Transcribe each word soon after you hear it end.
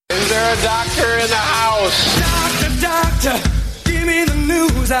a doctor in the house. Doctor, give me the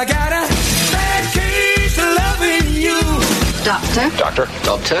news. I got a bad case of loving you. Doctor. Doctor.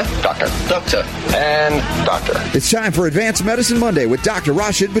 Doctor. Doctor. Doctor. And doctor. It's time for Advanced Medicine Monday with Dr.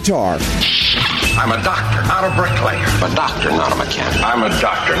 Rashid Buttar. I'm a doctor, not a bricklayer. A doctor, not a mechanic. I'm a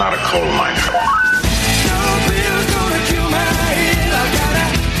doctor, not a coal miner. No pill's gonna kill my head. I got a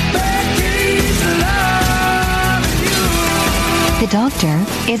bad case of loving you. The doctor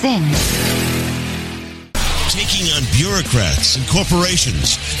is in. Taking on bureaucrats and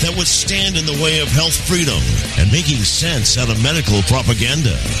corporations that would stand in the way of health freedom and making sense out of medical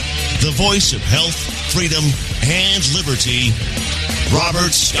propaganda. The voice of health, freedom, and liberty,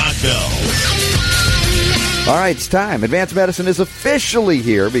 Robert Scott Bell. All right, it's time. Advanced Medicine is officially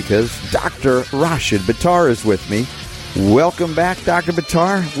here because Dr. Rashid Buttar is with me. Welcome back, Dr.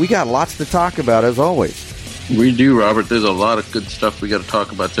 Buttar. We got lots to talk about, as always. We do, Robert. There's a lot of good stuff we got to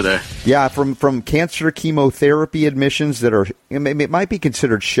talk about today. Yeah, from cancer chemotherapy admissions that are, it might be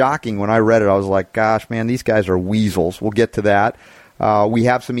considered shocking. When I read it, I was like, gosh, man, these guys are weasels. We'll get to that. We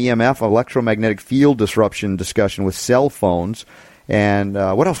have some EMF, electromagnetic field disruption discussion with cell phones. And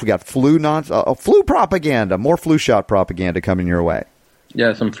what else we got? Flu propaganda, more flu shot propaganda coming your way.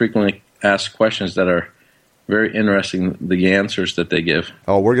 Yeah, some frequently asked questions that are very interesting, the answers that they give.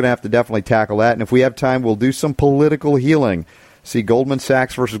 Oh, we're going to have to definitely tackle that. And if we have time, we'll do some political healing. See, Goldman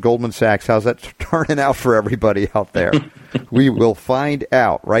Sachs versus Goldman Sachs. How's that turning out for everybody out there? We will find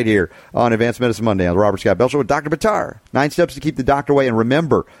out right here on Advanced Medicine Monday on the Robert Scott Bell Show with Dr. Buttar. 9 steps to keep the doctor away. And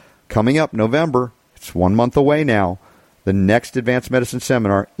remember, coming up November, it's 1 month away now, the next Advanced Medicine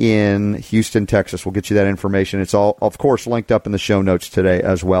Seminar in Houston, Texas. We'll get you that information. It's all, of course, linked up in the show notes today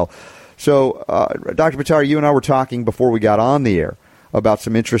as well. So, Dr. Buttar, you and I were talking before we got on the air about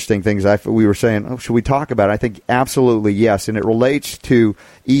some interesting things. We were saying, should we talk about it? I think absolutely yes, and it relates to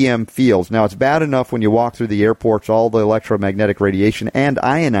EM fields. Now, it's bad enough when you walk through the airports, all the electromagnetic radiation and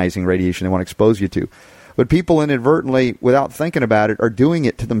ionizing radiation they want to expose you to. But people inadvertently, without thinking about it, are doing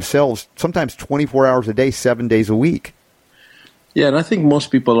it to themselves, sometimes 24 hours a day, 7 days a week. Yeah, and I think most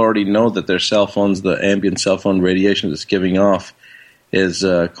people already know that their cell phones, the ambient cell phone radiation that's giving off, is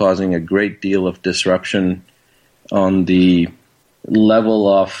causing a great deal of disruption on the level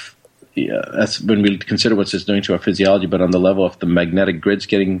of, that's when we consider what it's doing to our physiology, but on the level of the magnetic grids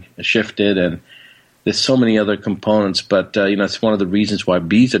getting shifted, and there's so many other components. But, it's one of the reasons why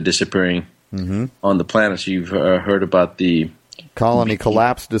bees are disappearing on the planet. So you've heard about the colony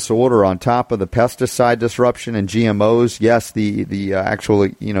collapse disorder on top of the pesticide disruption and GMOs. Yes, the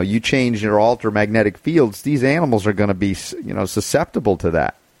actually, you change or alter magnetic fields, these animals are going to be, susceptible to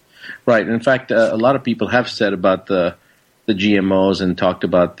that. Right. In fact, a lot of people have said about the GMOs and talked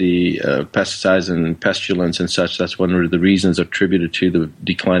about the pesticides and pestilence and such. That's one of the reasons attributed to the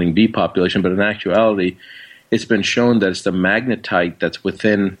declining bee population. But in actuality, it's been shown that it's the magnetite that's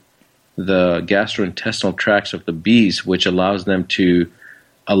within the gastrointestinal tracts of the bees, which allows them to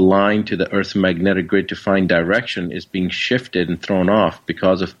align to the Earth's magnetic grid to find direction, is being shifted and thrown off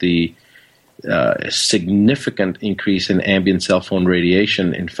because of the significant increase in ambient cell phone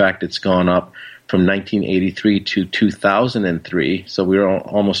radiation. In fact, it's gone up from 1983 to 2003, so we're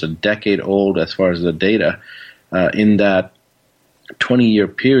almost a decade old as far as the data. In that 20-year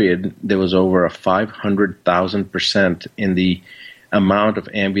period, there was over a 500,000% in the amount of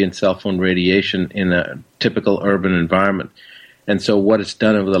ambient cell phone radiation in a typical urban environment. And so what it's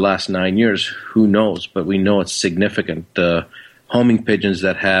done over the last 9 years, who knows? But we know it's significant. The homing pigeons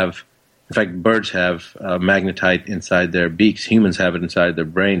that have, in fact, birds have magnetite inside their beaks. Humans have it inside their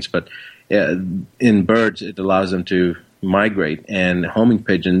brains. But in birds, it allows them to migrate. And homing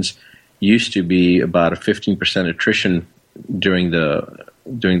pigeons used to be about a 15% attrition during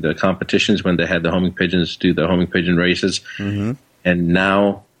the competitions when they had the homing pigeons do the homing pigeon races. Mm-hmm. And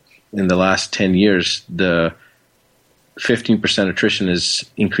now, in the last 10 years, the 15% attrition is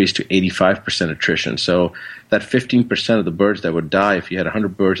increased to 85% attrition. So that 15% of the birds that would die, if you had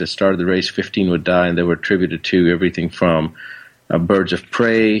 100 birds that started the race, 15 would die, and they were attributed to everything from birds of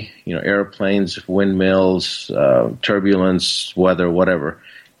prey, airplanes, windmills, turbulence, weather, whatever.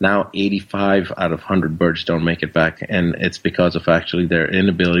 Now 85 out of 100 birds don't make it back, and it's because of actually their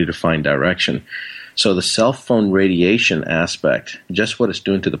inability to find direction. So the cell phone radiation aspect, just what it's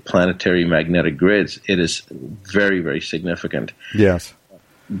doing to the planetary magnetic grids, it is very, very significant. Yes.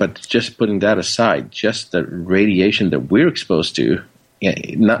 But just putting that aside, just the radiation that we're exposed to,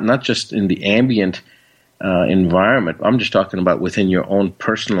 not just in the ambient environment, I'm just talking about within your own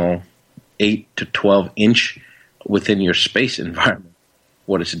personal 8 to 12 inch within your space environment.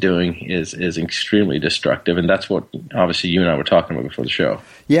 what it's doing is extremely destructive, and that's what obviously you and I were talking about before the show.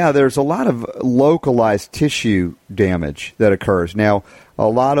 Yeah, there's a lot of localized tissue damage that occurs. Now, a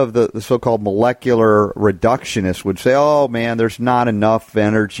lot of the so-called molecular reductionists would say, oh, man, there's not enough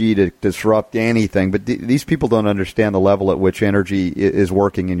energy to disrupt anything. But these people don't understand the level at which energy is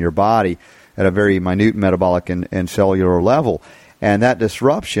working in your body at a very minute metabolic and cellular level. And that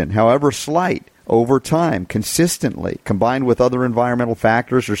disruption, however slight, over time, consistently, combined with other environmental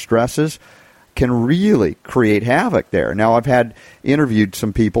factors or stresses, can really create havoc there. Now, I've interviewed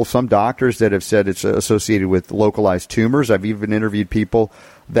some people, some doctors that have said it's associated with localized tumors. I've even interviewed people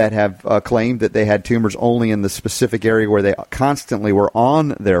that have claimed that they had tumors only in the specific area where they constantly were on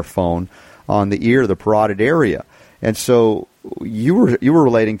their phone, on the ear, the parotid area. And so you were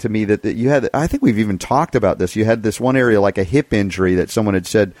relating to me that you had, I think we've even talked about this, you had this one area like a hip injury that someone had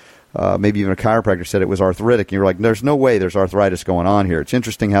said, maybe even a chiropractor said it was arthritic, and you were like, there's no way there's arthritis going on here. It's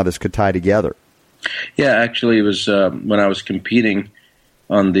interesting how this could tie together. Yeah, actually, it was when I was competing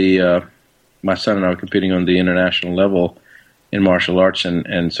on my son and I were competing on the international level in martial arts,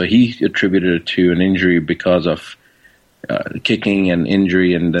 and so he attributed it to an injury because of kicking and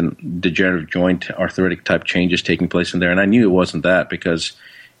injury and then degenerative joint arthritic type changes taking place in there. And I knew it wasn't that because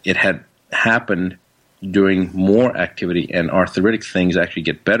it had happened during more activity, and arthritic things actually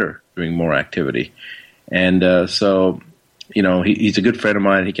get better during more activity. And so, he's a good friend of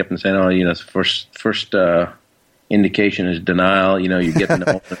mine. He kept on saying, first indication is denial. You get to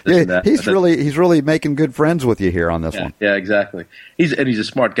know this and that. He's really making good friends with you here on this one. Yeah, exactly. He's a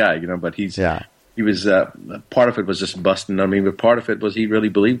smart guy, but he was part of it was just busting on me, but part of it was he really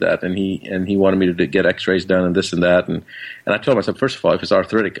believed that, and he wanted me to get X-rays done and this and that, and I told myself, first of all, if it's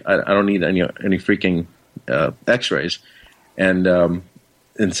arthritic, I don't need any freaking X-rays,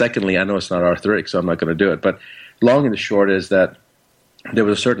 and secondly, I know it's not arthritic, so I'm not going to do it. But long and the short is that there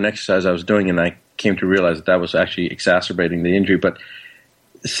was a certain exercise I was doing, and I came to realize that was actually exacerbating the injury. But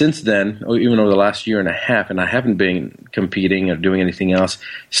since then, even over the last year and a half, and I haven't been competing or doing anything else,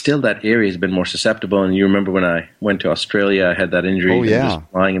 still that area has been more susceptible. And you remember when I went to Australia, I had that injury. Oh, yeah.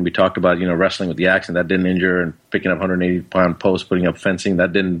 Just flying, and we talked about, wrestling with the axe, and that didn't injure, and picking up 180-pound posts, putting up fencing,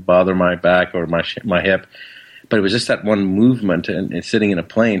 that didn't bother my back or my hip. But it was just that one movement and sitting in a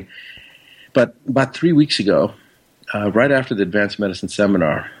plane. But about 3 weeks ago, right after the advanced medicine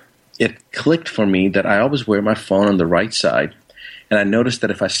seminar, it clicked for me that I always wear my phone on the right side. And I noticed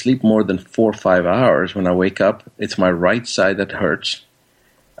that if I sleep more than 4 or 5 hours, when I wake up, it's my right side that hurts.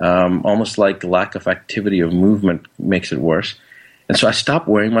 Almost like lack of activity of movement makes it worse. And so I stopped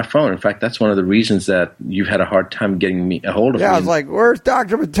wearing my phone. In fact, that's one of the reasons that you've had a hard time getting a hold of me. Yeah, I was like, where's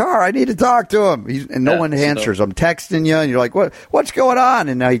Dr. Buttar? I need to talk to him. And no one answers. I'm texting you, and you're like, what's going on?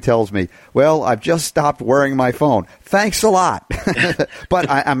 And now he tells me, well, I've just stopped wearing my phone. Thanks a lot. But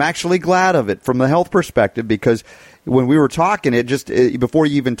I'm actually glad of it from the health perspective, because when we were talking, before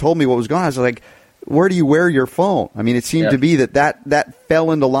you even told me what was going on, I was like, where do you wear your phone? I mean, it seemed to be that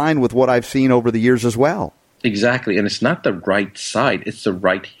fell into line with what I've seen over the years as well. Exactly, and it's not the right side, it's the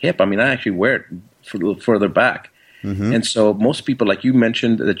right hip. I mean, I actually wear it a little further back. Mm-hmm. And so most people, like you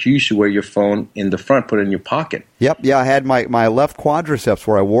mentioned, that you used to wear your phone in the front, put it in your pocket. Yep, yeah, I had my left quadriceps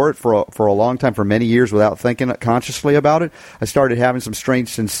where I wore it for a long time, for many years, without thinking consciously about it. I started having some strange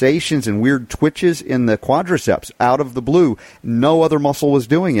sensations and weird twitches in the quadriceps out of the blue. No other muscle was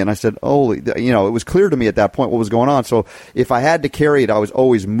doing it. And I said, it was clear to me at that point what was going on. So if I had to carry it, I was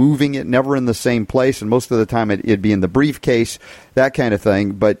always moving it, never in the same place, and most of the time it'd be in the briefcase, that kind of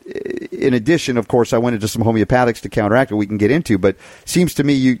thing. But in addition, of course, I went into some homeopathics to counteract it, we can get into, but seems to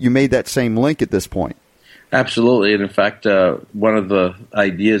me you made that same link at this point. Absolutely. And in fact, one of the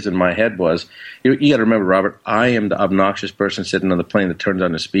ideas in my head was, you got to remember, Robert, I am the obnoxious person sitting on the plane that turns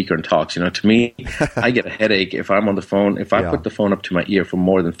on the speaker and talks. To me, I get a headache if I'm on the phone. If I put the phone up to my ear for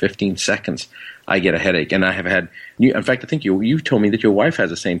more than 15 seconds, I get a headache. And I have had, in fact, I think you told me that your wife has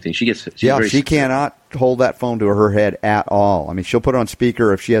the same thing. She cannot hold that phone to her head at all. I mean, she'll put it on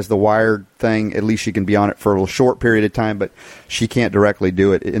speaker if she has the wired thing. At least she can be on it for a short period of time, but she can't directly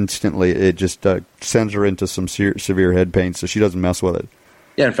do it instantly. It just sends her into some severe head pain, so she doesn't mess with it.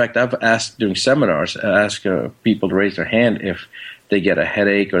 Yeah, in fact, I've asked during seminars, people to raise their hand if they get a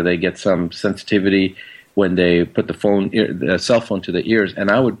headache or they get some sensitivity when they put the cell phone to the ears,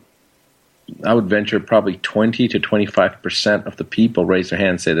 and I would venture probably 20 to 25% of the people raise their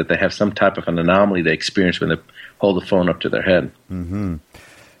hand and say that they have some type of an anomaly they experience when they hold the phone up to their head. Mm-hmm.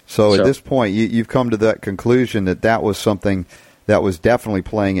 So at this point, you've come to that conclusion that was something that was definitely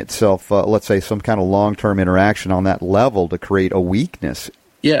playing itself, let's say, some kind of long-term interaction on that level to create a weakness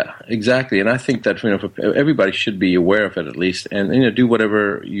Yeah, exactly. And I think that everybody should be aware of it at least, and do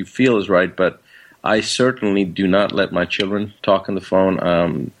whatever you feel is right. But I certainly do not let my children talk on the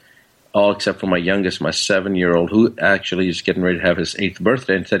phone. All except for my youngest, my 7-year-old, who actually is getting ready to have his 8th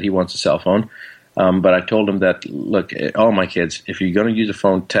birthday and said he wants a cell phone. But I told him that, look, all my kids, if you're going to use a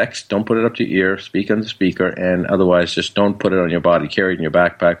phone, text, don't put it up to your ear, speak on the speaker, and otherwise just don't put it on your body, carry it in your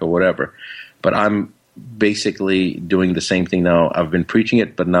backpack or whatever. But I'm basically doing the same thing now. I've been preaching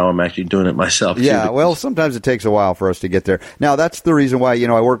it, but now I'm actually doing it myself. Yeah, too. well, sometimes it takes a while for us to get there. Now, that's the reason why,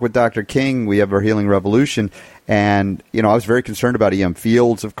 I work with Dr. King. We have our Healing Revolution. And, I was very concerned about EM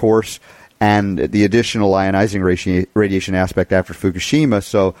fields, of course, and the additional ionizing radiation aspect after Fukushima.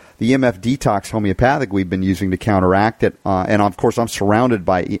 So the EMF detox homeopathic we've been using to counteract it. And, of course, I'm surrounded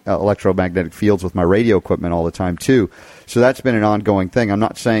by electromagnetic fields with my radio equipment all the time, too. So that's been an ongoing thing. I'm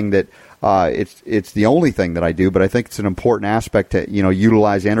not saying that it's the only thing that I do, but I think it's an important aspect to,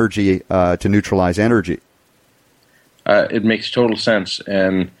 utilize energy to neutralize energy. It makes total sense,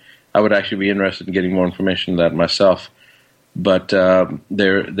 and I would actually be interested in getting more information on that myself. But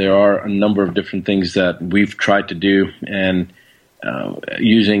there are a number of different things that we've tried to do, and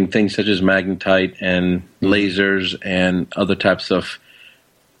using things such as magnetite and lasers and other types of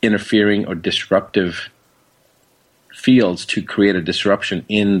interfering or disruptive fields to create a disruption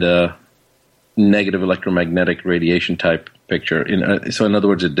in the negative electromagnetic radiation type picture. So in other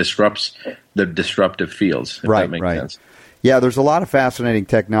words, it disrupts the disruptive fields, if that makes sense. Yeah, there's a lot of fascinating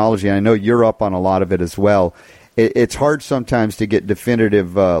technology, and I know you're up on a lot of it as well. It's hard sometimes to get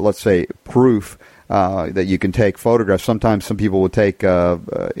definitive, let's say, proof that you can take photographs. Sometimes some people will take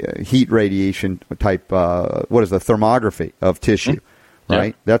heat radiation type, thermography of tissue,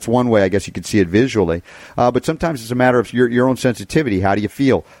 right? Yeah. That's one way I guess you could see it visually. But sometimes it's a matter of your own sensitivity. How do you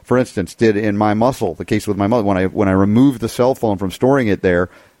feel? For instance, in my muscle, the case with my mother, when I removed the cell phone from storing it there,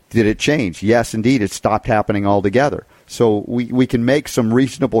 did it change? Yes, indeed, it stopped happening altogether. So we can make some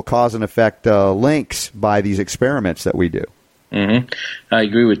reasonable cause and effect links by these experiments that we do. Mm-hmm. I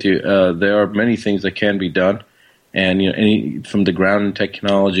agree with you. There are many things that can be done, and from the ground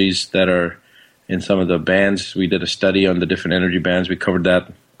technologies that are in some of the bands. We did a study on the different energy bands. We covered that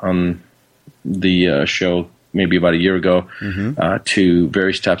on the show maybe about a year ago. To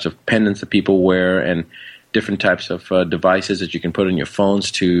various types of pendants that people wear and different types of devices that you can put in your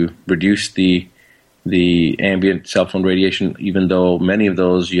phones to reduce the ambient cell phone radiation, even though many of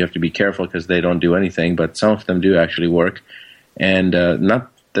those you have to be careful because they don't do anything, but some of them do actually work. And not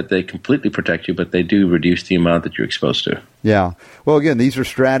that they completely protect you, but they do reduce the amount that you're exposed to. Yeah. Well, again, these are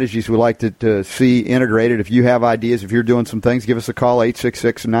strategies we like to see integrated. If you have ideas, if you're doing some things, give us a call,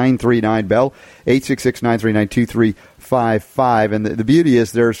 866-939-BELL, 866-939-2355. And the beauty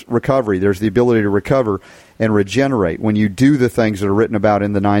is there's recovery. There's the ability to recover and regenerate when you do the things that are written about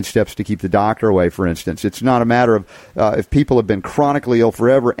in the 9 steps to keep the doctor away, for instance. It's not a matter of if people have been chronically ill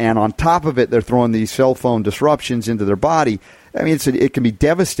forever and on top of it they're throwing these cell phone disruptions into their body. I mean, it can be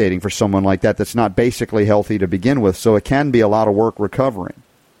devastating for someone like that that's not basically healthy to begin with, so it can be a lot of work recovering.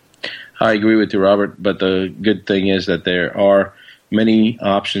 I agree with you, Robert, but the good thing is that there are many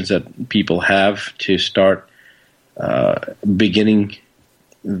options that people have to start beginning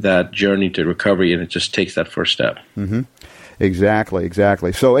that journey to recovery, and it just takes that first step. Mm-hmm.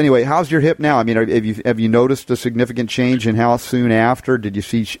 Exactly. So anyway, how's your hip now? I mean, have you noticed a significant change in how soon after did you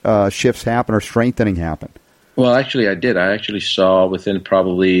see shifts happen or strengthening happen? Well, actually, I did. I actually saw within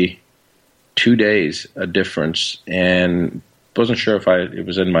probably 2 days a difference, and wasn't sure if it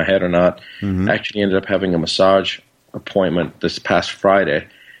was in my head or not. I actually ended up having a massage appointment this past Friday,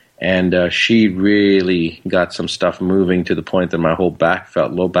 and she really got some stuff moving to the point that my whole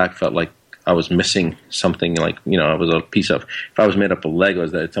low back felt like I was missing something. Like, it was a piece of, if I was made up of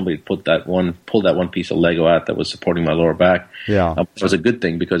Legos, that somebody pulled that one piece of Lego out that was supporting my lower back. Yeah, it was a good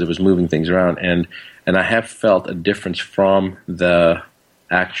thing because it was moving things around, and I have felt a difference from the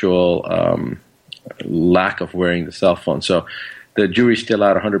actual lack of wearing the cell phone. So the jury's still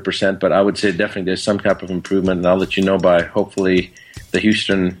out 100%, but I would say definitely there's some type of improvement, and I'll let you know by hopefully the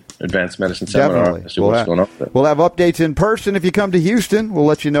Houston Advanced Medicine Seminar as to what's going on with it. We'll have updates in person if you come to Houston. We'll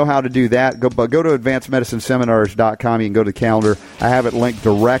let you know how to do that. Go to advancedmedicineseminars.com. You can go to the calendar. I have it linked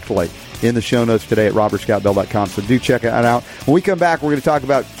directly in the show notes today at robertscottbell.com, so do check it out. When we come back, we're going to talk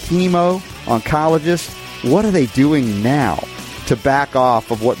about chemo, oncologists. What are they doing now to back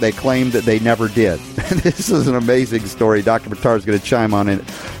off of what they claimed that they never did? This is an amazing story. Dr. Buttar is going to chime on it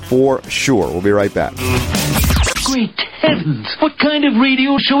for sure. We'll be right back. Great heavens! What kind of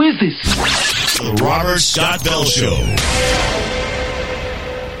radio show is this? The Robert Scott Bell Show.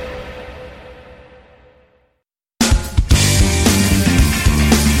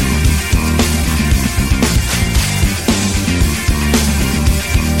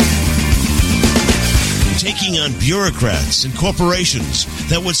 bureaucrats and corporations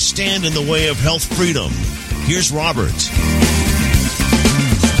that would stand in the way of health freedom. Here's Robert.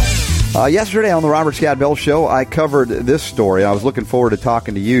 Yesterday on the Robert Scott Bell Show, I covered this story. I was looking forward to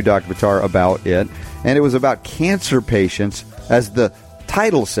talking to you, Dr. Buttar, about it. And it was about cancer patients, as the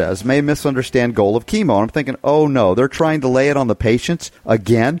title says, may misunderstand goal of chemo. And I'm thinking, oh no, they're trying to lay it on the patients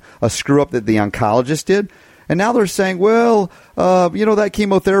again, a screw up that the oncologist did. And now they're saying, well, that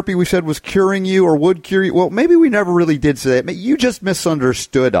chemotherapy we said was curing you or would cure you. Well, maybe we never really did say that. You just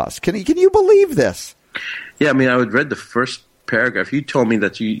misunderstood us. Can you believe this? Yeah, I mean, I read the first paragraph. You told me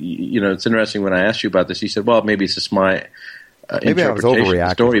that it's interesting when I asked you about this. You said, well, maybe it's just my interpretation of the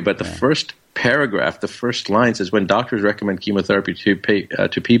story. But the first paragraph, the first line says, when doctors recommend chemotherapy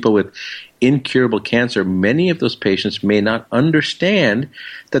to people with incurable cancer, many of those patients may not understand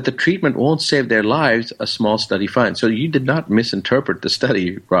that the treatment won't save their lives, a small study finds. So you did not misinterpret the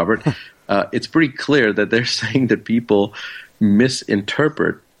study, Robert. It's pretty clear that they're saying that people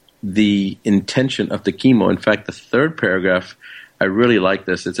misinterpret the intention of the chemo. In fact, the third paragraph, I really like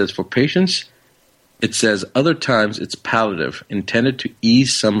this. It says, for patients, it says, other times it's palliative, intended to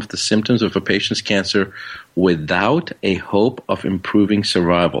ease some of the symptoms of a patient's cancer without a hope of improving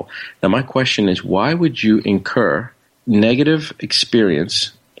survival. Now, my question is, why would you incur negative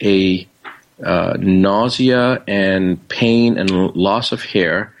experience, a nausea and pain and loss of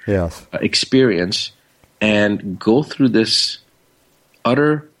hair experience, and go through this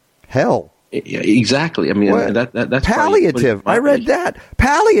utter hell? Exactly. I mean, that's palliative. I read that.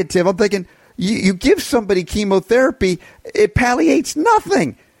 Palliative. I'm thinking, you give somebody chemotherapy, it palliates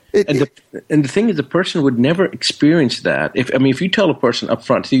nothing. And the thing is, the person would never experience that. If you tell a person up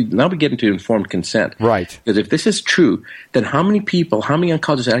front, see, now we get into informed consent. Right. Because if this is true, then how many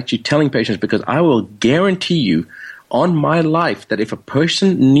oncologists are actually telling patients, because I will guarantee you on my life that if a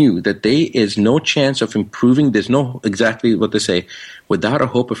person knew that there is no chance of improving, there's no, exactly what they say, without a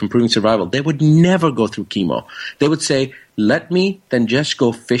hope of improving survival, they would never go through chemo. They would say, let me then just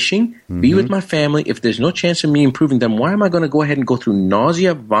go fishing, be with my family. If there's no chance of me improving, then why am I going to go ahead and go through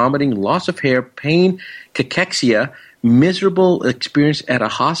nausea, vomiting, loss of hair, pain, cachexia, miserable experience at a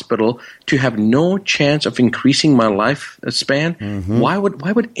hospital to have no chance of increasing my lifespan? Why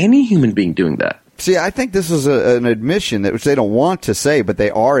would any human being doing that? See, I think this is an admission that which they don't want to say, but they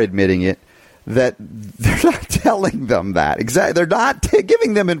are admitting it, that they're not telling them that. Exactly. They're not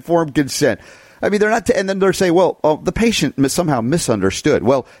giving them informed consent. I mean, they're not, and then they're saying, well, the patient somehow misunderstood.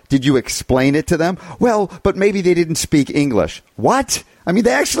 Well, did you explain it to them? Well, but maybe they didn't speak English. What? I mean,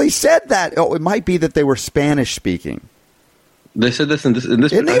 they actually said that. Oh, it might be that they were Spanish speaking. They said this in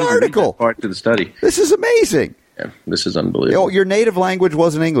the article. Part to the study. This is amazing. Yeah, this is unbelievable. Oh, your native language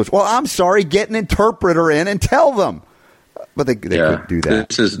wasn't English. Well, I'm sorry. Get an interpreter in and tell them. But they couldn't do that.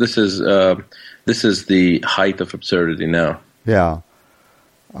 This is the height of absurdity now. Yeah.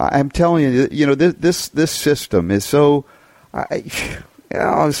 I'm telling you, this system is so.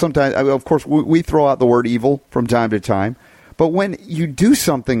 Sometimes, of course, we throw out the word evil from time to time, but when you do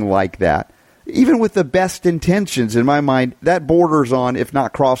something like that, even with the best intentions, in my mind, that borders on, if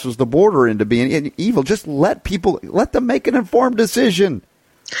not crosses the border into being evil. Just let them make an informed decision.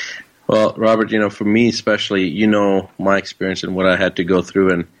 Well, Robert, for me especially, my experience and what I had to go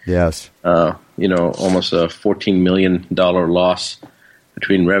through, and yes, almost a $14 million loss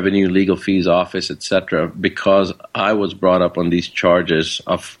between revenue, legal fees, office, etc., because I was brought up on these charges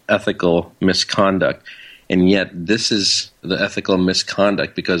of ethical misconduct. And yet this is the ethical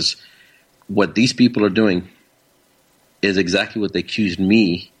misconduct, because what these people are doing is exactly what they accused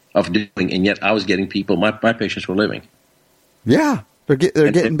me of doing, and yet I was getting people, my patients were living. Yeah, they're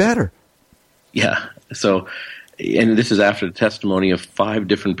getting better. Yeah, so, and this is after the testimony of 5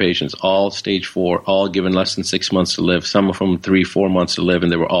 different patients, all stage 4, all given less than 6 months to live, some of them 3-4 months to live,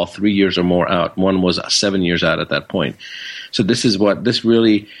 and they were all 3 years or more out. One was 7 years out at that point. So this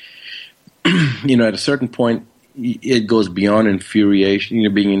really, at a certain point, it goes beyond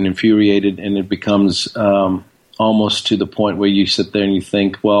infuriation, being infuriated, and it becomes almost to the point where you sit there and you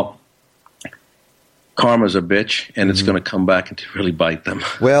think, well, karma's a bitch, and it's going to come back and to really bite them.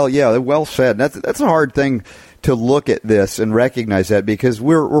 Well, yeah, well said. That's a hard thing to look at this and recognize that, because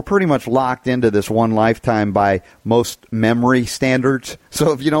we're pretty much locked into this one lifetime by most memory standards.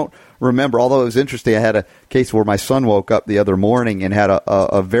 So if you don't remember, although it was interesting, I had a case where my son woke up the other morning and had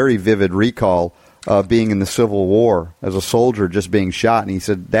a very vivid recall of being in the Civil War as a soldier, just being shot, and he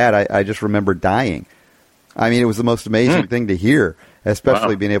said, "Dad, I just remember dying." I mean, it was the most amazing thing to hear,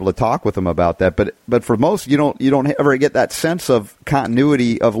 especially being able to talk with him about that. But for most, you don't ever get that sense of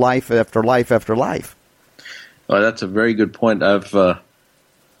continuity of life after life after life. Well, that's a very good point. I've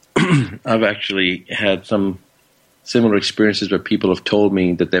actually had some similar experiences where people have told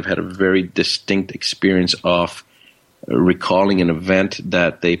me that they've had a very distinct experience of recalling an event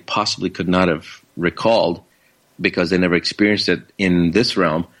that they possibly could not have recalled because they never experienced it in this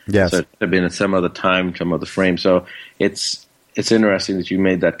realm. Yes. So it could have been at some other time, some other frame. So it's interesting that you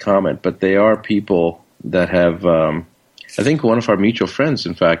made that comment. But they are people that have, I think one of our mutual friends,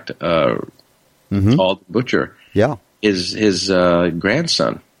 in fact, Alden Butcher, his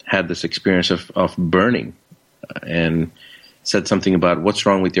grandson had this experience of burning and said something about what's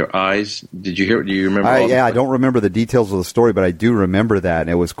wrong with your eyes. Did you hear? Do you remember? I don't remember the details of the story, but I do remember that. And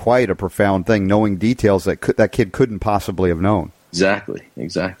it was quite a profound thing, knowing details that kid couldn't possibly have known. Exactly.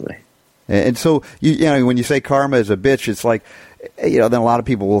 And so, you know, when you say karma is a bitch, it's like, you know, then a lot of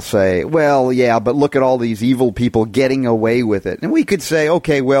people will say, well, yeah, but look at all these evil people getting away with it. And we could say,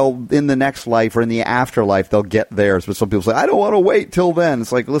 okay, well, in the next life or in the afterlife, they'll get theirs. But some people say, I don't want to wait till then.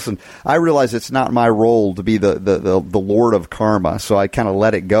 It's like, listen, I realize it's not my role to be the lord of karma, so I kind of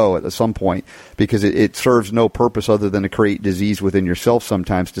let it go at some point because it serves no purpose other than to create disease within yourself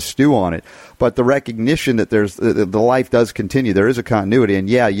sometimes to stew on it. But the recognition that the life does continue, there is a continuity, and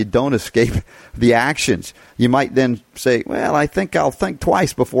yeah, you don't escape the actions. You might then say, well, I think I'll think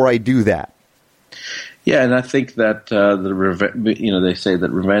twice before I do that. Yeah, and I think that they say that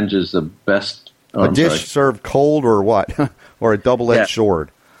revenge is the best. A dish served cold, or what, or a double-edged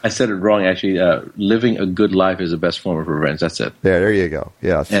sword. I said it wrong. Actually, living a good life is the best form of revenge. That's it. There you go.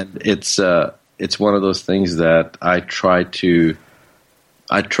 Yes, and it's one of those things that I try to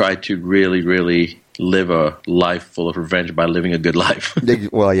really, really live a life full of revenge by living a good life.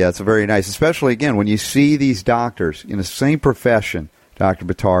 Well, yeah, it's very nice, especially, again, when you see these doctors in the same profession, Dr.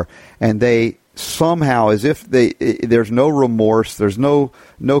 Buttar, and they somehow, as if there's no remorse, there's no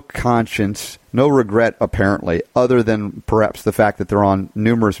conscience, no regret, apparently, other than perhaps the fact that they're on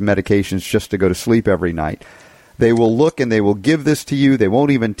numerous medications just to go to sleep every night. They will look and they will give this to you. They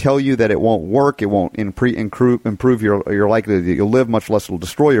won't even tell you that it won't work. It won't improve your likelihood that you'll live, much less it will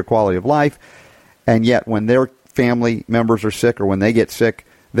destroy your quality of life. And yet, when their family members are sick or when they get sick,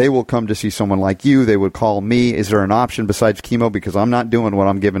 they will come to see someone like you. They would call me. Is there an option besides chemo? Because I'm not doing what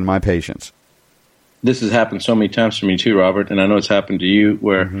I'm giving my patients. This has happened so many times to me too, Robert, and I know it's happened to you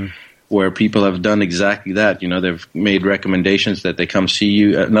where people have done exactly that. You know, they've made recommendations that they come see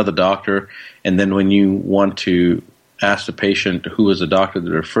you, another doctor, and then when you want to ask the patient who was the doctor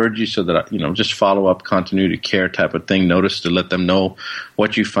that referred you, so that, you know, just follow up continuity care type of thing, notice to let them know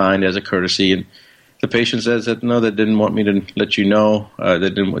what you find as a courtesy. And the patient says that no, they didn't want me to let you know.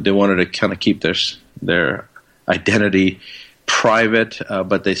 They wanted to kind of keep their identity private,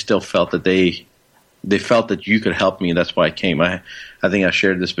 but they still felt that they felt that you could help me, and that's why I came. I think I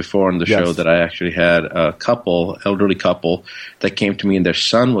shared this before on the show that I actually had a elderly couple, that came to me, and their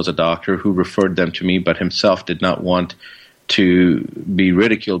son was a doctor who referred them to me, but himself did not want to be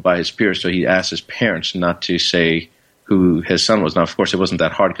ridiculed by his peers, so he asked his parents not to say who his son was. Now, of course, it wasn't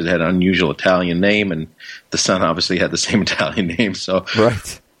that hard because they had an unusual Italian name, and the son obviously had the same Italian name. So,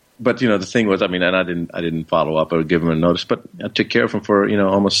 right. But you know, the thing was, I mean, and I didn't follow up or give him a notice, but I took care of him for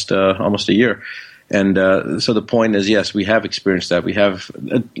almost a year. And so the point is, yes, we have experienced that. We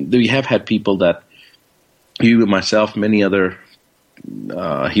have had people that, you and myself, many other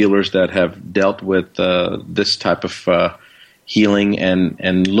healers that have dealt with this type of healing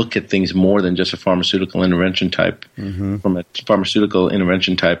and look at things more than just a pharmaceutical intervention type, from a pharmaceutical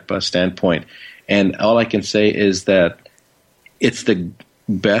intervention type standpoint. And all I can say is that it's the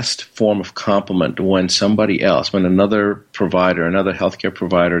best form of compliment when somebody else, when another provider, another healthcare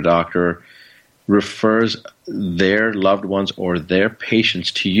provider, doctor, refers their loved ones or their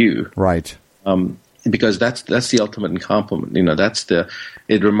patients to you, right? Because that's the ultimate compliment. You know,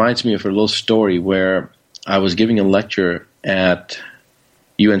 it reminds me of a little story where I was giving a lecture at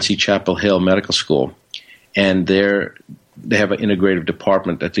UNC Chapel Hill Medical School, and they have an integrative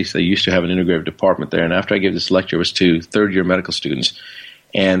department. At least they used to have an integrative department there. And after I gave this lecture, it was to third-year medical students.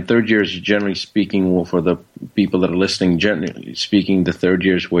 And third years, generally speaking, well, for the people that are listening, generally speaking, the third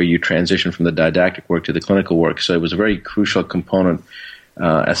year is where you transition from the didactic work to the clinical work. So it was a very crucial component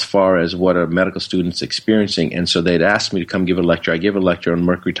as far as what a medical student's experiencing. And so they'd asked me to come give a lecture. I gave a lecture on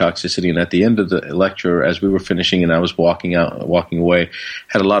mercury toxicity, and at the end of the lecture, as we were finishing and I was walking away,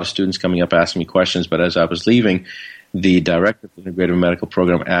 had a lot of students coming up asking me questions. But as I was leaving, the director of the integrative medical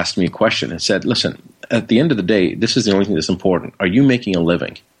program asked me a question and said, listen, at the end of the day, this is the only thing that's important. Are you making a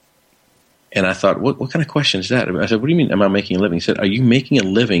living? And I thought, what kind of question is that? I said, what do you mean, am I making a living? He said, are you making a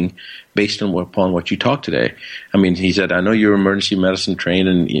living based upon what you talk today? I mean, he said, I know you're emergency medicine trained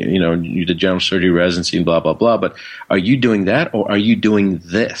and, you did general surgery residency and blah, blah, blah, but are you doing that or are you doing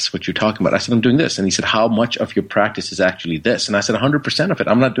this, what you're talking about? I said, I'm doing this. And he said, how much of your practice is actually this? And I said, 100% of it.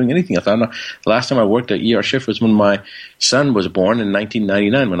 I'm not doing anything else. The last time I worked at ER shift was when my son was born in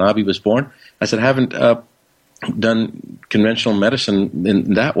 1999, when Avi was born. I said, I haven't done conventional medicine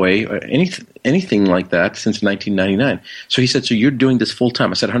in that way or anything like that since 1999. So he said, so you're doing this full time?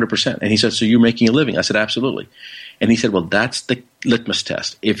 I said, 100%. And he said, so you're making a living? I said, absolutely. And he said, well, that's the litmus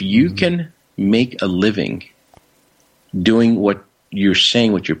test. If you can make a living doing what you're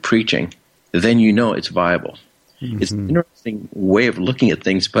saying, what you're preaching, then you know it's viable. It's an interesting way of looking at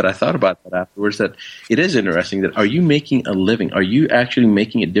things, but I thought about that afterwards, that it is interesting that are you making a living? Are you actually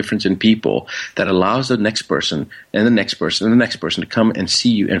making a difference in people that allows the next person and the next person and the next person to come and see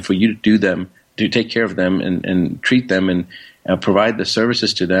you and for you to do them, to take care of them and treat them and provide the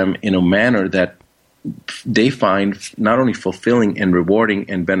services to them in a manner that they find not only fulfilling and rewarding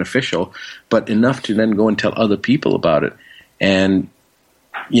and beneficial, but enough to then go and tell other people about it. And,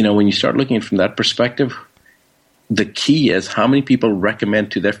 when you start looking at it from that perspective, the key is how many people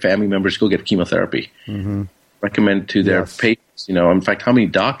recommend to their family members go get chemotherapy, recommend to their patients, in fact, how many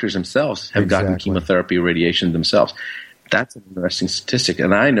doctors themselves have gotten chemotherapy or radiation themselves. That's an interesting statistic.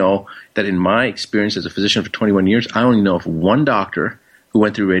 And I know that in my experience as a physician for 21 years, I only know of one doctor who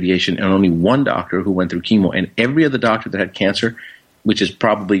went through radiation and only one doctor who went through chemo. And every other doctor that had cancer, which is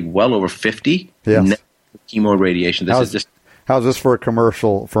probably well over 50, never chemo radiation. This is just... How's this for a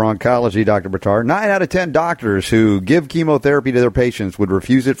commercial for oncology, Dr. Buttar? 9 out of 10 doctors who give chemotherapy to their patients would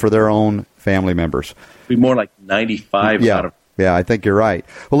refuse it for their own family members. Be more like 95 out of... Yeah, I think you're right.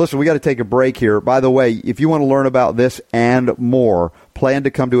 Well, listen, we got to take a break here. By the way, if you want to learn about this and more, plan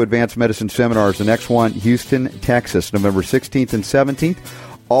to come to Advanced Medicine Seminars. The next one, Houston, Texas, November 16th and 17th.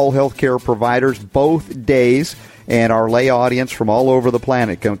 All healthcare providers, both days. And our lay audience from all over the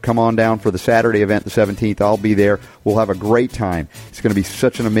planet can come on down for the Saturday event, the 17th. I'll be there. We'll have a great time. It's going to be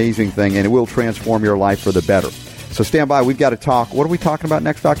such an amazing thing, and it will transform your life for the better. So stand by. We've got to talk. What are we talking about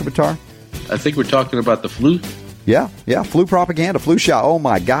next, Dr. Buttar? I think we're talking about the flu. Yeah, flu propaganda, flu shot. Oh,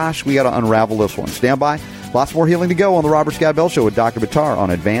 my gosh, we got to unravel this one. Stand by. Lots more healing to go on the Robert Scott Bell Show with Dr. Buttar on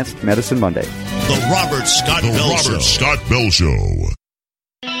Advanced Medicine Monday. The Robert Scott Bell Show.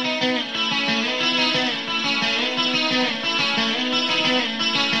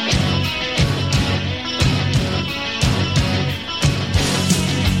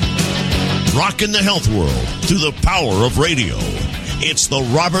 Rocking the health world through the power of radio. It's the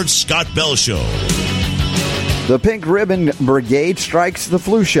Robert Scott Bell Show. The Pink Ribbon Brigade strikes the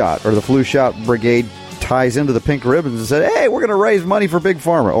flu shot, or the flu shot brigade ties into the pink ribbons and said, hey, we're going to raise money for Big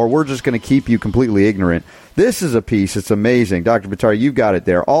Pharma, or we're just going to keep you completely ignorant. This is a piece. It's amazing. Dr. Buttar, you've got it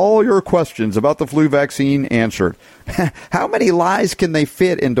there. All your questions about the flu vaccine answered. How many lies can they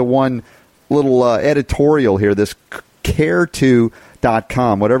fit into one little editorial here, this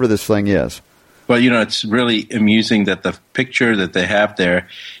care2.com, whatever this thing is? Well, it's really amusing that the picture that they have there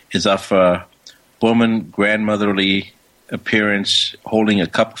is of a woman, grandmotherly appearance, holding a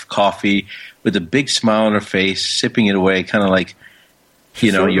cup of coffee with a big smile on her face, sipping it away, kind of like,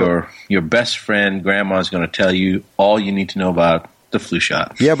 your best friend, grandma's going to tell you all you need to know about the flu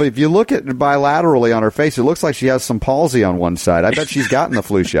shot. Yeah, but if you look at it bilaterally on her face, it looks like she has some palsy on one side. I bet she's gotten the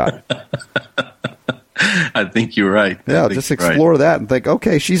flu shot. I think you're right. Yeah, just explore that and think,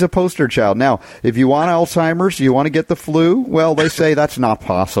 okay, she's a poster child. Now, if you want Alzheimer's, you want to get the flu, well, they say that's not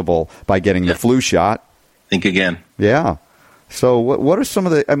possible by getting the flu shot. Think again. Yeah. So what are some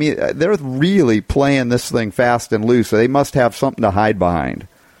of the, they're really playing this thing fast and loose, so they must have something to hide behind.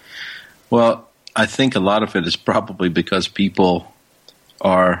 Well, I think a lot of it is probably because people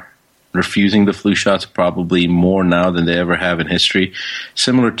are refusing the flu shots probably more now than they ever have in history,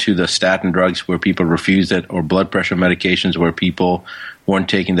 similar to the statin drugs where people refused it, or blood pressure medications where people weren't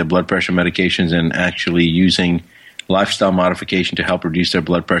taking their blood pressure medications and actually using lifestyle modification to help reduce their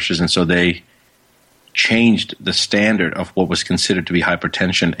blood pressures. And so they changed the standard of what was considered to be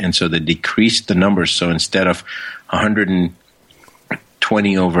hypertension, and so they decreased the numbers. So instead of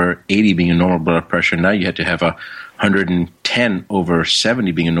 120 over 80 being a normal blood pressure, now you had to have a 110 over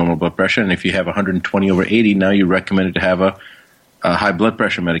 70 being a normal blood pressure. And if you have 120 over 80, now you're recommended to have a high blood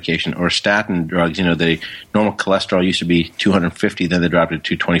pressure medication or statin drugs. The normal cholesterol used to be 250, then they dropped it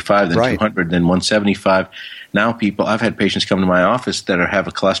to 225, then 200, then 175. Now I've had patients come to my office that have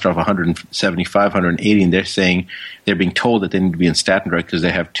a cholesterol of 175, 180, and they're saying they're being told that they need to be on statin drugs because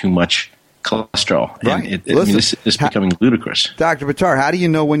they have too much cholesterol. Right. And Listen, this is becoming ludicrous. Dr. Buttar, how do you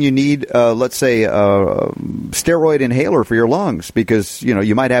know when you need, let's say, a steroid inhaler for your lungs? Because,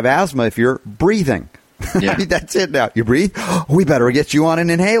 you might have asthma if you're breathing. Yeah. I mean, that's it now. You breathe? We better get you on an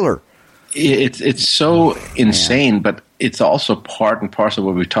inhaler. It's so insane, but it's also part and parcel of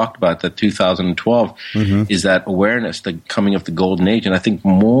what we talked about, that 2012 is that awareness, the coming of the golden age. And I think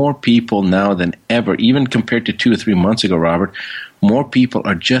more people now than ever, even compared to 2 or 3 months ago, Robert, more people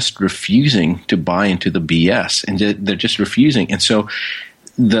are just refusing to buy into the BS, and they're just refusing. And so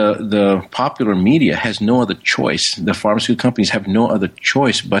the popular media has no other choice. The pharmaceutical companies have no other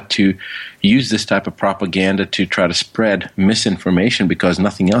choice but to use this type of propaganda to try to spread misinformation because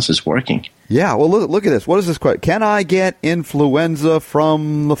nothing else is working. Yeah, well, look at this. What is this question? Can I get influenza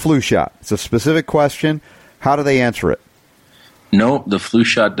from the flu shot? It's a specific question. How do they answer it? No, the flu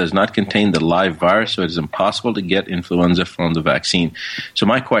shot does not contain the live virus, so it is impossible to get influenza from the vaccine. So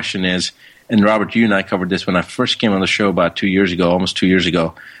my question is, and Robert, you and I covered this when I first came on the show about 2 years ago, almost 2 years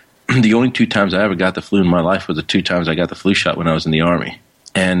ago. The only 2 times I ever got the flu in my life was the 2 times I got the flu shot when I was in the Army.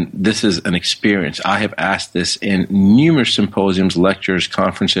 And this is an experience. I have asked this in numerous symposiums, lectures,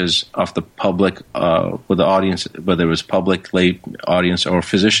 conferences of the public, with the audience, whether it was public, lay audience, or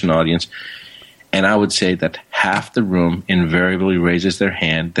physician audience. And I would say that half the room invariably raises their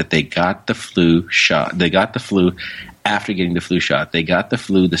hand that they got the flu shot. They got the flu after getting the flu shot. They got the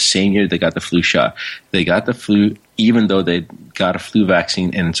flu the same year they got the flu shot. They got the flu even though they got a flu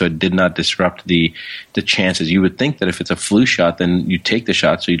vaccine, and so it did not disrupt the chances. You would think that if it's a flu shot, then you take the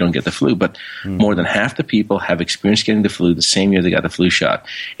shot so you don't get the flu. But more than half the people have experienced getting the flu the same year they got the flu shot.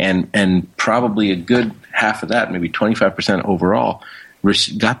 And probably a good half of that, maybe 25% overall,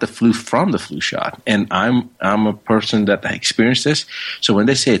 got the flu from the flu shot. And I'm a person that experienced this. So when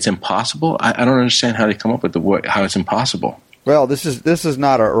they say it's impossible, I don't understand how they come up with how it's impossible. Well, this is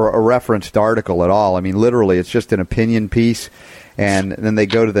not a referenced article at all. I mean, literally, it's just an opinion piece. And then they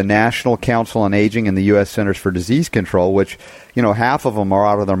go to the National Council on Aging and the U.S. Centers for Disease Control, which, half of them are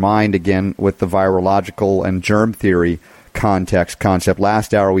out of their mind, again, with the virological and germ theory concept.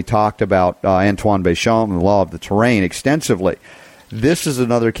 Last hour, we talked about Antoine Béchamp and the law of the terrain extensively. This is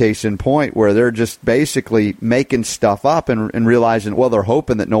another case in point where they're just basically making stuff up and realizing, well, they're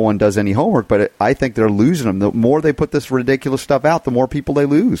hoping that no one does any homework, but I think they're losing them. The more they put this ridiculous stuff out, the more people they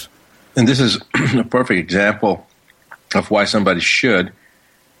lose. And this is a perfect example of why somebody should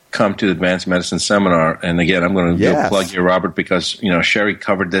come to the Advanced Medicine Seminar. And again, I'm going to do a plug here, Robert, because, Sherry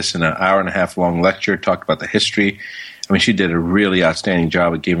covered this in an hour-and-a-half long lecture, talked about the history. I mean, she did a really outstanding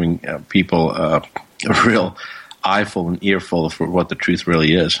job of giving people a real eyeful and earful of what the truth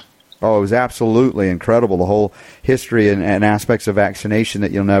really is. Oh, it was absolutely incredible, the whole history and aspects of vaccination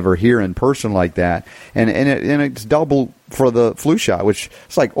that you'll never hear in person like that. And it's double for the flu shot, which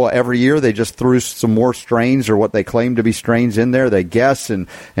it's like, well, every year they just threw some more strains or what they claim to be strains in there. They guess, and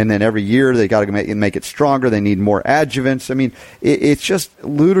then every year they got to make it stronger. They need more adjuvants. I mean, it's just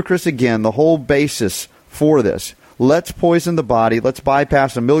ludicrous again, the whole basis for this. Let's poison the body. Let's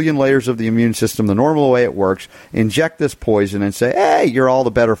bypass 1 million layers of the immune system, the normal way it works, inject this poison and say, hey, you're all the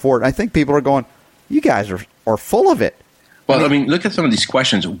better for it. And I think people are going, you guys are full of it. Well, I mean, look at some of these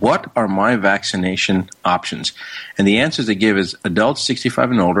questions. What are my vaccination options? And the answers they give is adults 65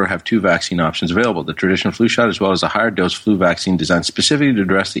 and older have 2 vaccine options available, the traditional flu shot as well as a higher dose flu vaccine designed specifically to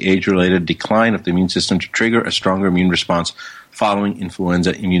address the age-related decline of the immune system to trigger a stronger immune response following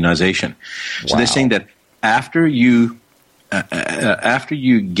influenza immunization. So they're saying that after you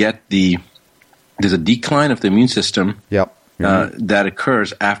get there's a decline of the immune system that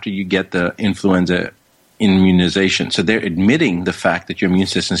occurs after you get the influenza immunization. So they're admitting the fact that your immune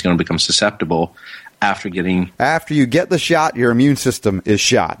system is going to become susceptible after you get the shot, your immune system is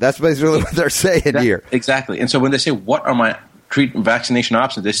shot. That's basically what they're saying here. Exactly. And so when they say, what are my vaccination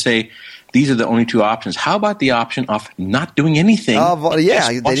options, they say, these are the only 2 options. How about the option of not doing anything?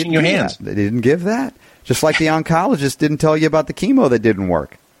 Just washing your hands. They didn't give that. Just like the oncologist didn't tell you about the chemo that didn't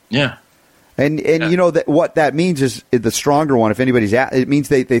work. Yeah. And that what that means is the stronger one, if anybody's it means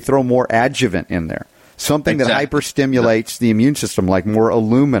they throw more adjuvant in there. Something that hyperstimulates the immune system, like more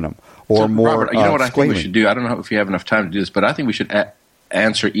aluminum or more Robert, you know what I think we should do? I don't know if you have enough time to do this, but I think we should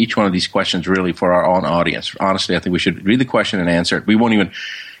answer each one of these questions really for our own audience. Honestly, I think we should read the question and answer it. We won't even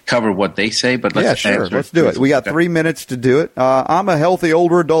cover what they say, but let's answer it. Let's do it. We got 3 minutes to do it. I'm a healthy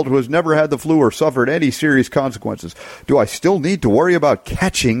older adult who has never had the flu or suffered any serious consequences. Do I still need to worry about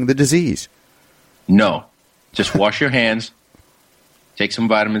catching the disease? No. Just wash your hands, take some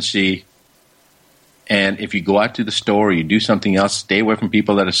vitamin C, and if you go out to the store or you do something else, stay away from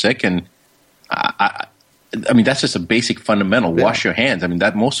people that are sick. And I mean, that's just a basic fundamental. Yeah. Wash your hands. I mean,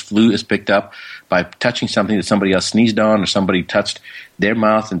 that most flu is picked up by touching something that somebody else sneezed on, or somebody touched their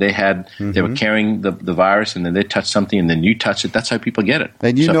mouth and they were carrying the virus, and then they touched something and then you touched it. That's how people get it.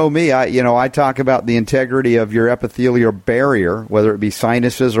 And you know me, I talk about the integrity of your epithelial barrier, whether it be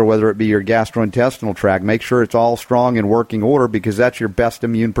sinuses or whether it be your gastrointestinal tract. Make sure it's all strong and working order, because that's your best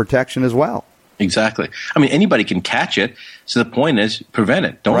immune protection as well. Exactly. I mean, anybody can catch it. So the point is, prevent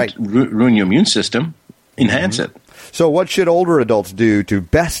it. Don't Right. ruin your immune system. Enhance it. So what should older adults do to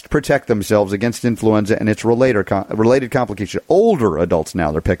best protect themselves against influenza and its related complications? Older adults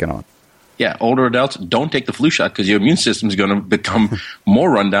now they're picking on. Yeah, older adults, don't take the flu shot, because your immune system is going to become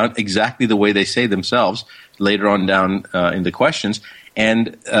more rundown, exactly the way they say themselves later on down in the questions.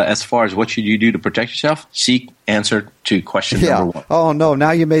 And as far as what should you do to protect yourself, seek answer to question number one. Oh, no,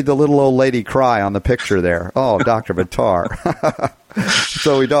 now you made the little old lady cry on the picture there. Oh, Dr. Buttar.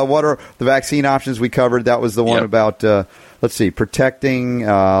 So what are the vaccine options we covered? That was the one about, protecting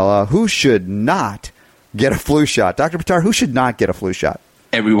who should not get a flu shot. Dr. Buttar, who should not get a flu shot?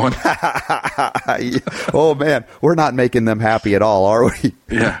 Everyone. Oh, man, we're not making them happy at all, are we?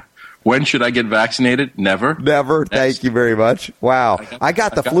 Yeah. When should I get vaccinated? Never. Never. Thank you very much. Wow. I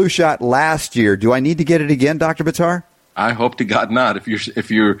got the flu shot last year. Do I need to get it again, Dr. Buttar? I hope to God not.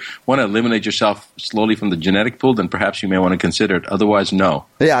 If you want to eliminate yourself slowly from the genetic pool, then perhaps you may want to consider it. Otherwise, no.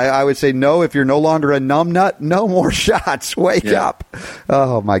 Yeah, I would say no. If you're no longer a numbnut, no more shots. Wake up.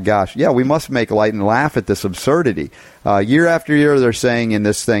 Oh, my gosh. Yeah, we must make light and laugh at this absurdity. Year after year, they're saying in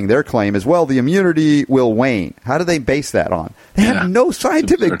this thing, their claim is, well, the immunity will wane. How do they base that on? They have no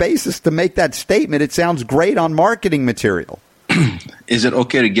scientific basis to make that statement. It sounds great on marketing material. Is it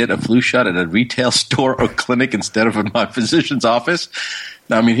okay to get a flu shot at a retail store or clinic instead of in my physician's office?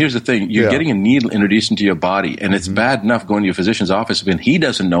 Now, I mean, here's the thing. You're getting a needle introduced into your body, and it's bad enough going to your physician's office when he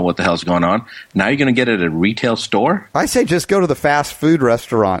doesn't know what the hell's going on. Now you're going to get it at a retail store? I say just go to the fast food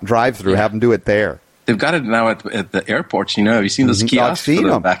restaurant, drive-through, have them do it there. They've got it now at the airports. You know, have you seen those kiosks for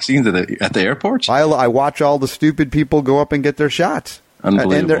the vaccines at the airports? I watch all the stupid people go up and get their shots.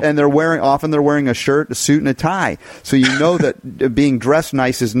 Unbelievable. And they're wearing a shirt, a suit, and a tie. So you know that being dressed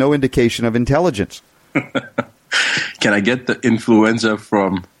nice is no indication of intelligence. Can I get the influenza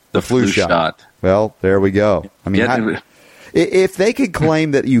from the flu shot? Well, there we go. I mean, if they could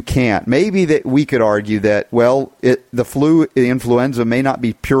claim that you can't, maybe that we could argue that, well, the influenza may not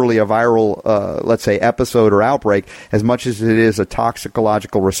be purely a viral, let's say, episode or outbreak, as much as it is a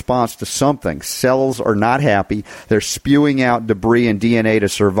toxicological response to something. Cells are not happy. They're spewing out debris and DNA to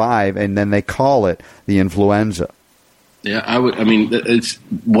survive, and then they call it the influenza. Yeah, I mean, it's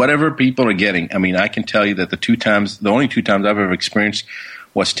whatever people are getting. I mean, I can tell you that the only two times I've ever experienced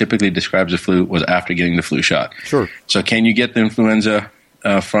what's typically described as flu was after getting the flu shot. Sure. So can you get the influenza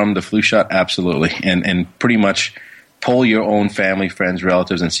from the flu shot? Absolutely. And pretty much poll your own family, friends,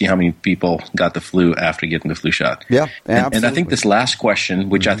 relatives, and see how many people got the flu after getting the flu shot. Yeah, absolutely. And I think this last question,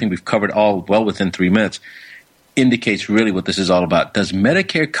 which I think we've covered all well within 3 minutes, indicates really what this is all about. Does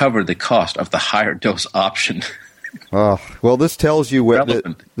Medicare cover the cost of the higher dose option? Well, this tells you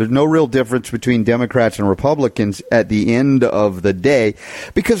that there's no real difference between Democrats and Republicans at the end of the day,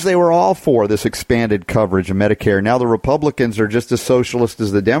 because they were all for this expanded coverage of Medicare. Now the Republicans are just as socialist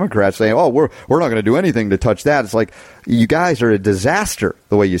as the Democrats, saying, "Oh, we're not going to do anything to touch that." It's like, you guys are a disaster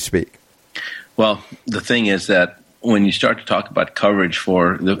the way you speak. Well, the thing is that when you start to talk about coverage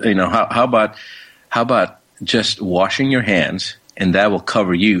for how about just washing your hands? And that will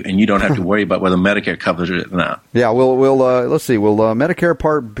cover you, and you don't have to worry about whether Medicare covers it or not. Yeah, let's see. Will Medicare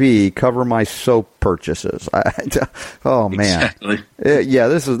Part B cover my soap purchases? Oh man, exactly. Yeah,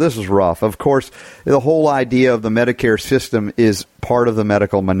 this is rough. Of course, the whole idea of the Medicare system is part of the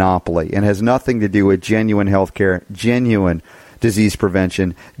medical monopoly and has nothing to do with genuine health care, genuine disease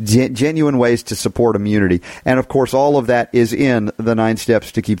prevention, genuine ways to support immunity. And, of course, all of that is in the 9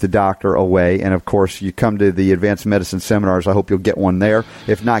 steps to keep the doctor away. And, of course, you come to the advanced medicine seminars. I hope you'll get one there.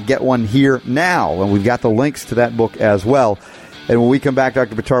 If not, get one here now. And we've got the links to that book as well. And when we come back,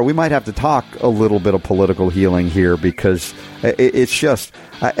 Dr. Buttar, we might have to talk a little bit of political healing here, because it's just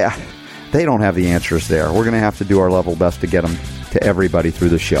they don't have the answers there. We're going to have to do our level best to get them to everybody through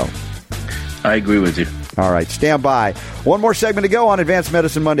the show. I agree with you. All right, stand by. One more segment to go on Advanced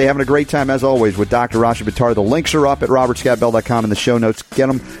Medicine Monday. Having a great time, as always, with Dr. Rashid Buttar. The links are up at robertscottbell.com in the show notes. Get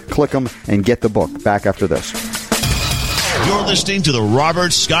them, click them, and get the book. Back after this. You're listening to The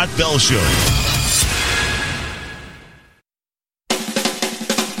Robert Scott Bell Show.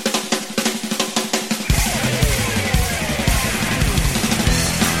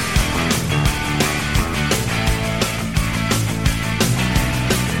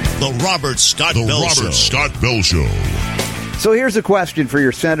 The Robert Scott Bell Show. So here's a question for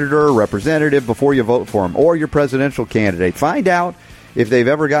your senator or representative before you vote for him, or your presidential candidate. Find out if they've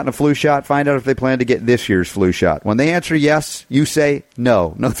ever gotten a flu shot. Find out if they plan to get this year's flu shot. When they answer yes, you say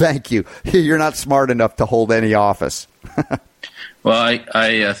no. No, thank you. You're not smart enough to hold any office. Well,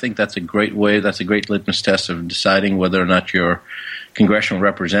 I think that's a great way. That's a great litmus test of deciding whether or not your congressional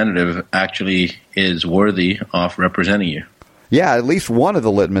representative actually is worthy of representing you. Yeah, at least one of the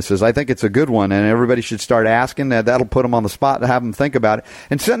litmuses. I think it's a good one, and everybody should start asking. That'll put them on the spot to have them think about it.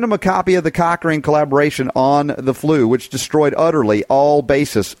 And send them a copy of the Cochrane collaboration on the flu, which destroyed utterly all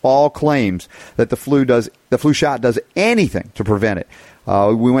basis, all claims that the flu shot does anything to prevent it.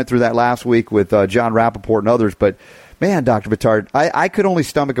 We went through that last week with John Rappaport and others, but man, Dr. Bittard, I could only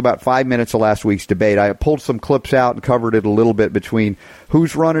stomach about 5 minutes of last week's debate. I pulled some clips out and covered it a little bit between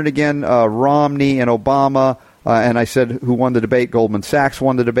who's running again, Romney and Obama. And I said who won the debate. Goldman Sachs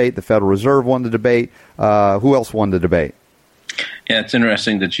won the debate. The Federal Reserve won the debate. Who else won the debate? Yeah, it's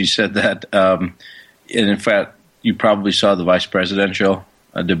interesting that you said that. And in fact, you probably saw the vice presidential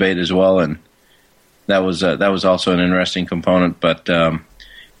debate as well, and that was also an interesting component. But there's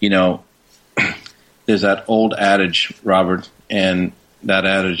that old adage, Robert, and that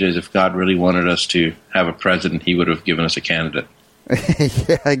adage is if God really wanted us to have a president, he would have given us a candidate.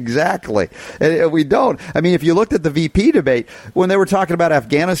 Yeah, exactly. And we don't. I mean, if you looked at the VP debate, when they were talking about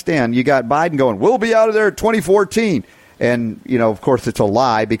Afghanistan, you got Biden going, we'll be out of there at 2014. And, of course, it's a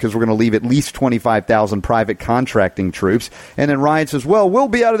lie because we're going to leave at least 25,000 private contracting troops. And then Ryan says, well, we'll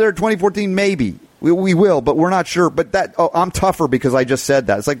be out of there at 2014, maybe. We will, but we're not sure. But I'm tougher because I just said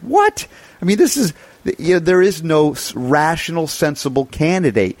that. It's like, what? I mean, this is, there is no rational, sensible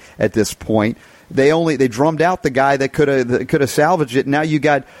candidate at this point. They drummed out the guy that could have salvaged it. Now you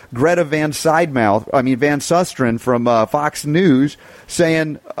got Greta Van Susteren from Fox News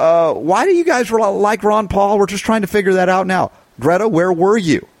saying, "Why do you guys like Ron Paul? We're just trying to figure that out now." Greta, where were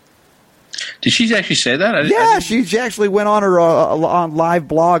you? Did she actually say that? She actually went on her on live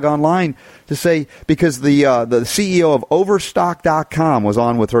blog online to say, because the CEO of Overstock.com was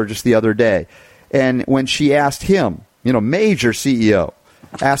on with her just the other day, and when she asked him, major CEO.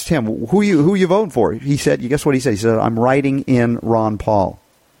 Asked him, who you voting for? He said, guess what he said? He said, I'm writing in Ron Paul.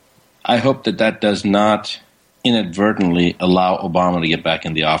 I hope that does not inadvertently allow Obama to get back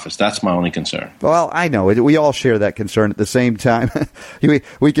in the office. That's my only concern. Well, I know. We all share that concern at the same time.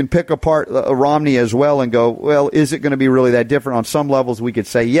 we can pick apart Romney as well and go, well, is it going to be really that different? On some levels, we could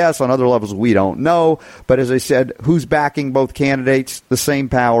say yes. On other levels, we don't know. But as I said, who's backing both candidates? The same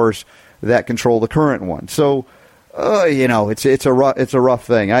powers that control the current one. So, it's a rough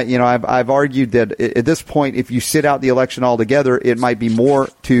thing. I've argued that at this point, if you sit out the election altogether, it might be more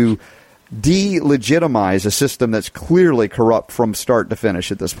to delegitimize a system that's clearly corrupt from start to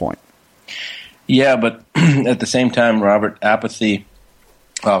finish at this point. Yeah, but at the same time, Robert, apathy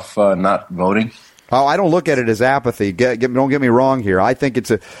of not voting. Oh, I don't look at it as apathy. Don't get me wrong here. I think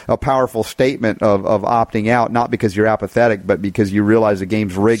it's a powerful statement of opting out, not because you're apathetic, but because you realize the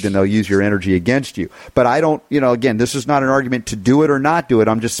game's rigged and they'll use your energy against you. But I don't, again, this is not an argument to do it or not do it.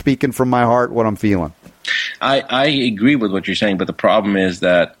 I'm just speaking from my heart what I'm feeling. I agree with what you're saying, but the problem is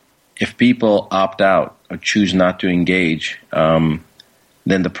that if people opt out or choose not to engage, then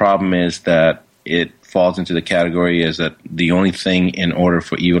the problem is that it falls into the category as that the only thing in order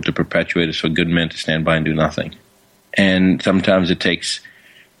for evil to perpetuate is for good men to stand by and do nothing. And sometimes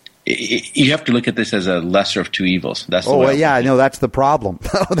you have to look at this as a lesser of two evils. That's the way. I know that's the problem.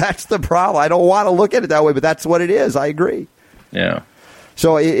 That's the problem. I don't want to look at it that way, but that's what it is. I agree. Yeah.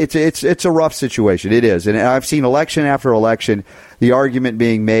 So it's a rough situation. It is. And I've seen election after election the argument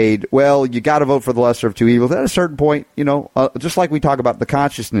being made, well, you got to vote for the lesser of two evils. At a certain point, just like we talk about the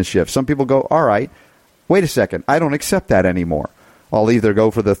consciousness shift, some people go, all right, wait a second, I don't accept that anymore. I'll either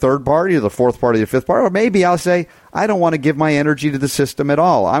go for the third party or the fourth party or the fifth party, or maybe I'll say, I don't want to give my energy to the system at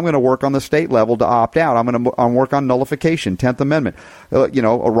all. I'm going to work on the state level to opt out. I'm going to work on nullification, 10th Amendment.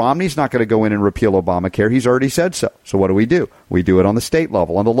 Romney's not going to go in and repeal Obamacare. He's already said so. So what do? We do it on the state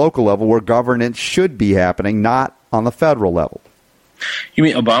level, on the local level, where governance should be happening, not on the federal level. You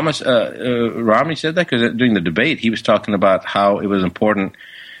mean Romney said that? Because during the debate, he was talking about how it was important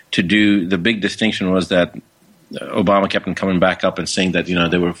to do, the big distinction was that Obama kept on coming back up and saying that,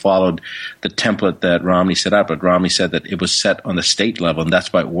 they were followed the template that Romney set up, but Romney said that it was set on the state level, and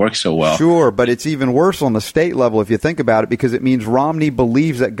that's why it works so well. Sure, but it's even worse on the state level if you think about it, because it means Romney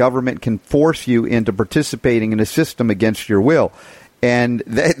believes that government can force you into participating in a system against your will. And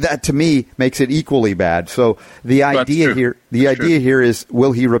that to me makes it equally bad. So the idea here is,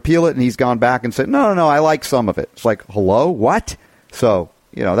 will he repeal it? And he's gone back and said, no, I like some of it. It's like, hello, what? So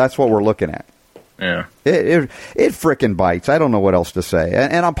that's what we're looking at. Yeah. It frickin' bites. I don't know what else to say.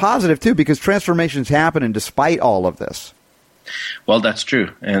 And I'm positive, too, because transformation's happening despite all of this. Well, that's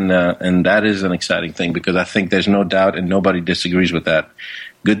true. And that is an exciting thing, because I think there's no doubt, and nobody disagrees with that.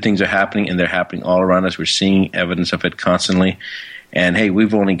 Good things are happening, and they're happening all around us. We're seeing evidence of it constantly. And, hey,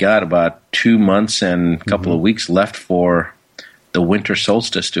 we've only got about 2 months and a couple of weeks left for the winter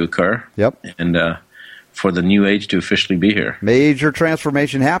solstice to occur. Yep. And for the new age to officially be here. Major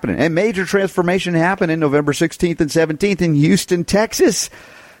transformation happening. And major transformation happening November 16th and 17th in Houston, Texas.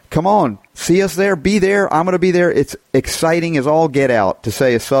 Come on. See us there. Be there. I'm going to be there. It's exciting as all get out, to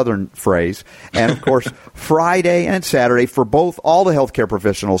say a Southern phrase. And, of course, Friday and Saturday for all the healthcare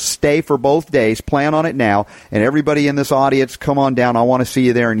professionals. Stay for both days. Plan on it now. And everybody in this audience, come on down. I want to see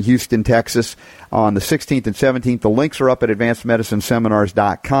you there in Houston, Texas on the 16th and 17th. The links are up at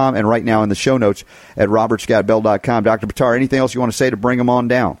advancedmedicineseminars.com and right now in the show notes at robertscottbell.com. Dr. Buttar, anything else you want to say to bring them on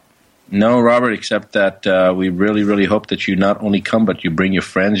down? No, Robert, except that we really, really hope that you not only come, but you bring your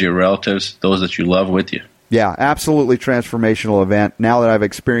friends, your relatives, those that you love with you. Yeah, absolutely transformational event. Now that I've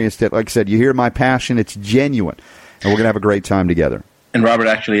experienced it, like I said, you hear my passion. It's genuine, and we're going to have a great time together. And Robert,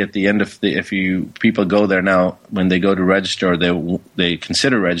 actually, at the end of people go there now, when they go to register, they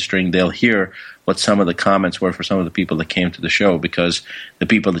consider registering, they'll hear what some of the comments were for some of the people that came to the show, because the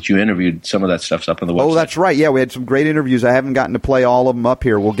people that you interviewed, some of that stuff's up on the website. Oh, that's right. Yeah, we had some great interviews. I haven't gotten to play all of them up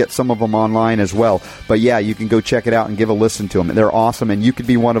here. We'll get some of them online as well. But, yeah, you can go check it out and give a listen to them. They're awesome, and you could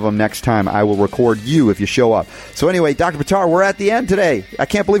be one of them next time. I will record you if you show up. So, anyway, Dr. Buttar, we're at the end today. I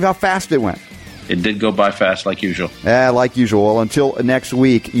can't believe how fast it went. It did go by fast, like usual. Yeah, like usual. Well, until next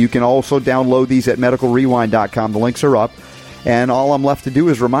week, you can also download these at medicalrewind.com. The links are up. And all I'm left to do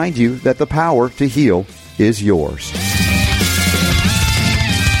is remind you that the power to heal is yours.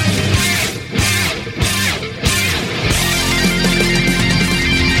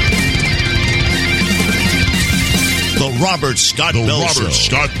 The Robert Scott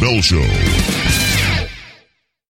Bell Show.